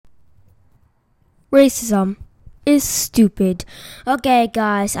Racism is stupid. Okay,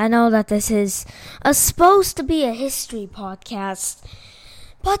 guys, I know that this is supposed to be a history podcast,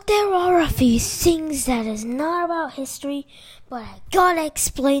 but there are a few things that is not about history, but I gotta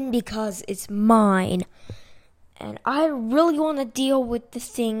explain because it's mine. And I really want to deal with the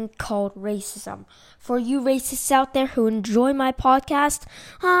thing called racism. For you racists out there who enjoy my podcast,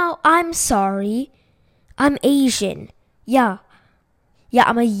 oh, I'm sorry. I'm Asian. Yeah,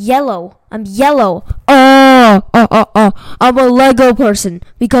 I'm yellow. I'm a Lego person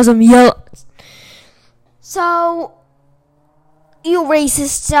because I'm yellow. So, you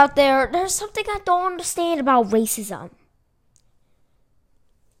racists out there, there's something I don't understand about racism.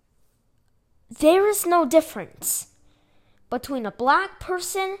 There is no difference between a black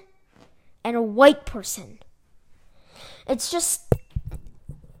person and a white person. It's just,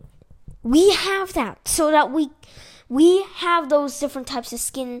 we have that so that we have those different types of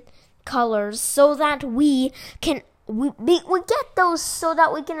skin colors so that we get those so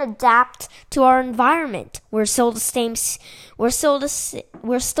that we can adapt to our environment. We're still the same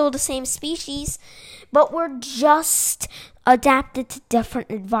species, but we're just adapted to different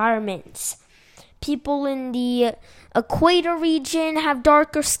environments. People in the equator region have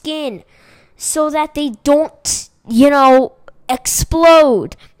darker skin so that they don't,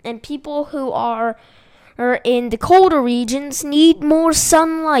 explode. And people who are in the colder regions need more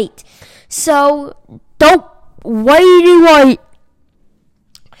sunlight. So, don't whitey.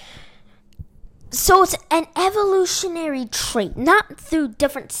 So it's an evolutionary trait, not through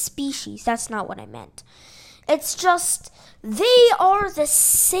different species. That's not what I meant. It's just, they are the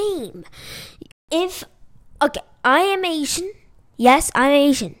same. I am Asian. Yes, I'm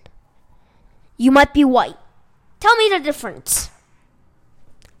Asian. You might be white. Tell me the difference.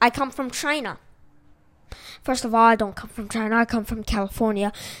 I come from China. First of all, I don't come from China. I come from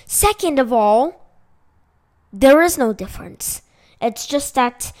California. Second of all, there is no difference. It's just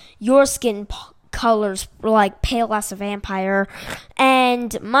that your skin color's like pale as a vampire,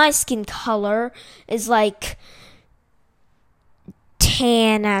 and my skin color is like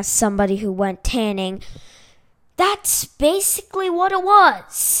tan as somebody who went tanning. That's basically what it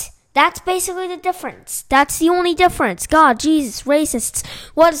was. That's basically the difference. That's the only difference. God, Jesus, racists,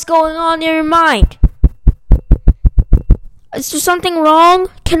 what is going on in your mind? Is there something wrong?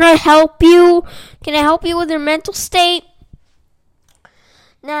 Can I help you? Can I help you with your mental state?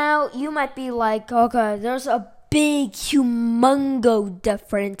 Now, you might be like, okay, there's a big, humongo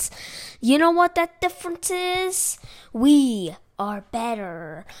difference. You know what that difference is? We are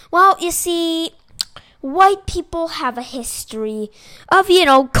better. Well, you see, white people have a history of,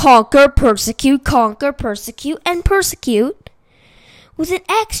 conquer, persecute, and persecute, with an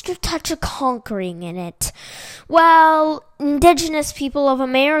extra touch of conquering in it. Well, indigenous people of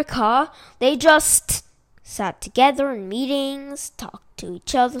America, they just sat together in meetings, talked to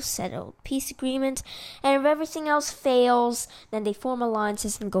each other, settled peace agreements, and if everything else fails, then they form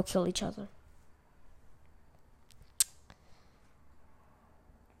alliances and go kill each other.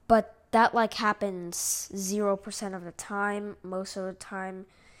 But that happens 0% of the time. Most of the time,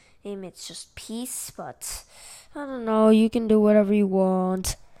 it's just peace, but I don't know, you can do whatever you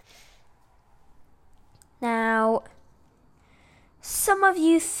want. Now, some of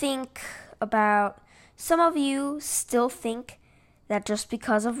you still think that just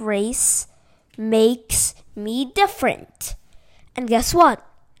because of race makes me different. And guess what?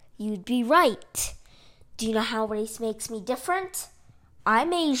 You'd be right. Do you know how race makes me different?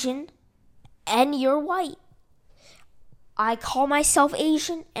 I'm Asian, and you're white. I call myself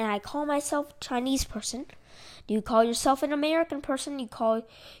Asian, and I call myself a Chinese person. Do you call yourself an American person? You call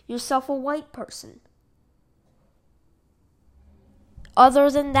yourself a white person. Other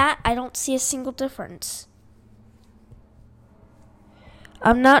than that, I don't see a single difference.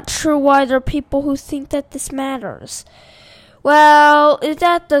 I'm not sure why there are people who think that this matters. Well, if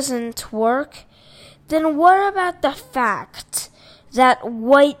that doesn't work, then what about the fact that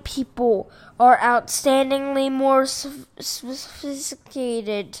white people are outstandingly more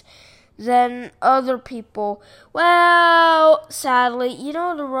sophisticated than other people? Well, sadly,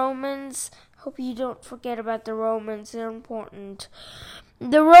 the Romans. Hope you don't forget about the Romans. They're important.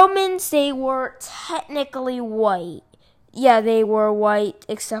 The Romans, they were technically white. Yeah, they were white,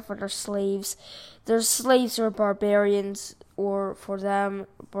 except for their slaves. Their slaves were barbarians, or for them,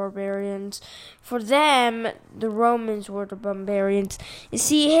 barbarians. For them, the Romans were the barbarians. You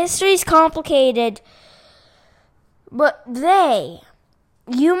see, history's complicated. But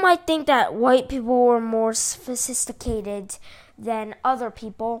you might think that white people were more sophisticated than other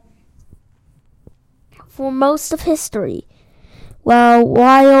people for most of history. Well,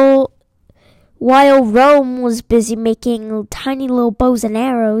 While Rome was busy making tiny little bows and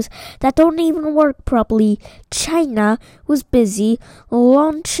arrows that don't even work properly, China was busy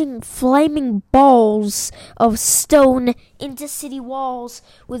launching flaming balls of stone into city walls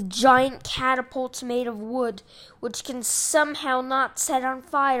with giant catapults made of wood, which can somehow not set on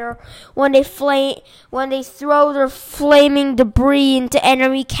fire when they throw their flaming debris into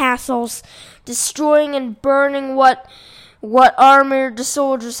enemy castles, destroying and burning what armor the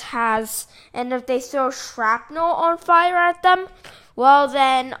soldiers has. And if they throw shrapnel on fire at them, well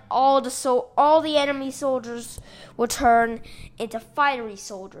then all the enemy soldiers will turn into fiery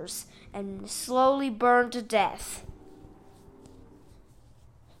soldiers and slowly burn to death.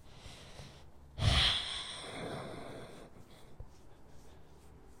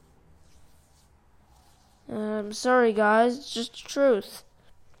 I'm sorry guys, it's just the truth.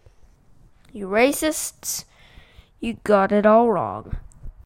 You racists, you got it all wrong.